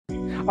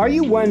Are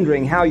you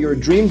wondering how your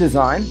dream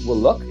design will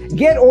look?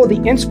 Get all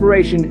the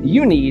inspiration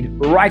you need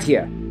right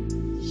here.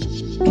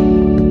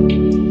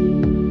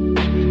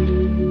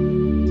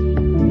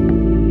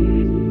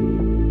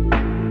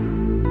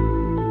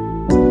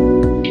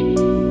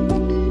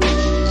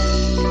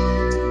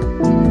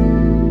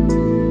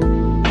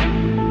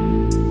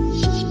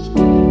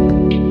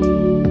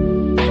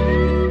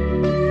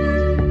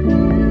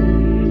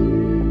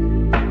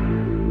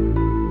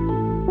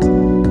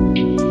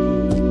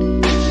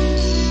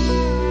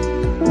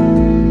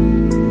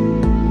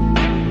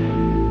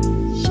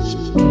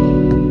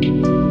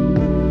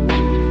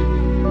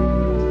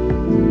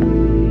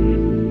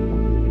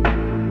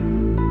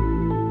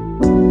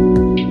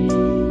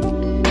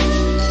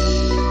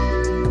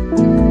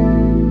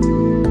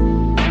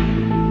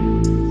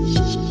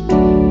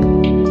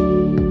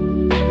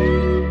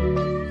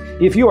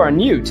 If you are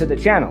new to the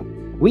channel,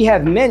 we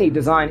have many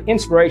design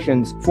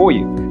inspirations for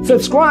you.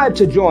 Subscribe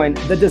to join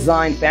the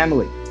design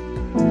family.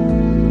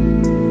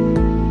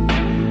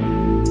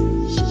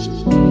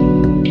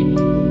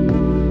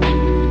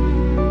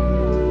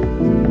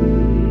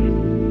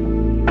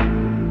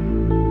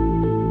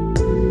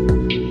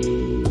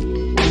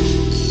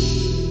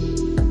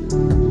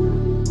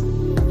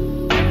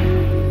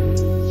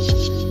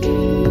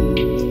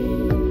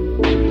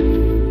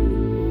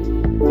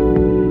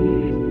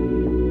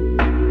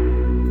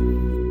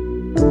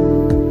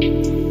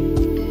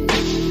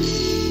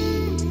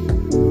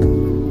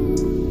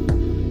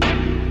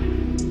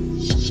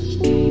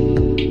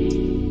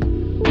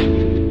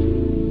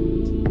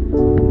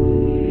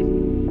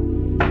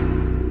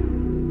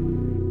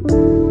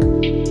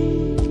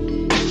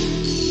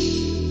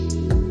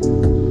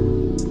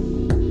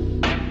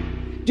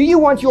 Do you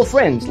want your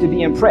friends to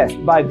be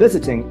impressed by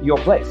visiting your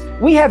place?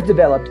 We have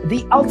developed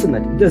the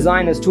ultimate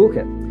designer's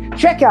toolkit.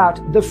 Check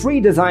out the free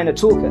designer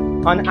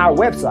toolkit on our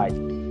website,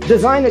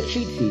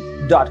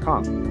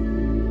 designercheatsheet.com.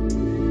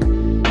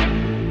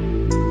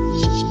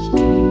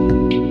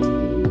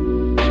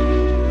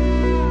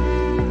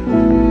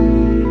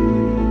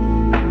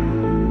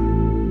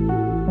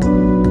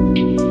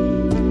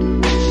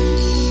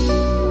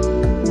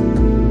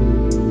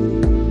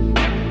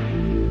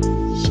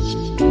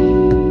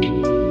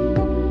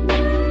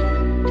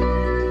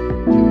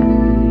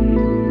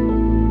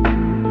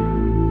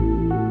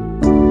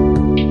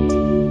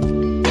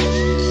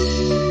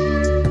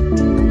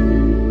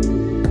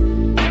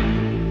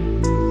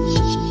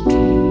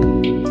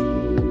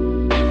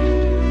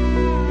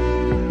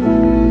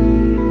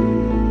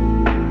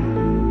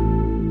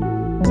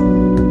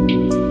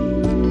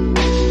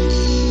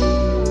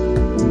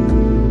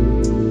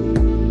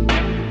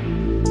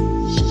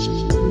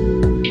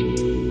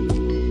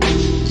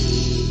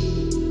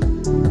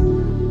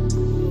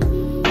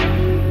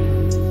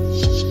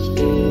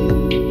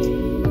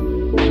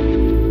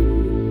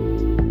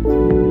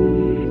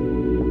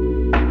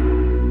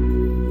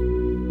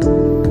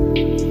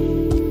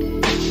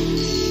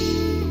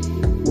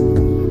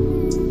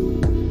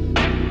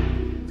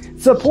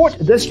 Support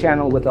this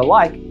channel with a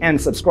like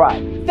and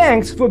subscribe.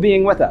 Thanks for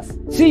being with us.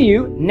 See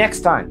you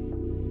next time.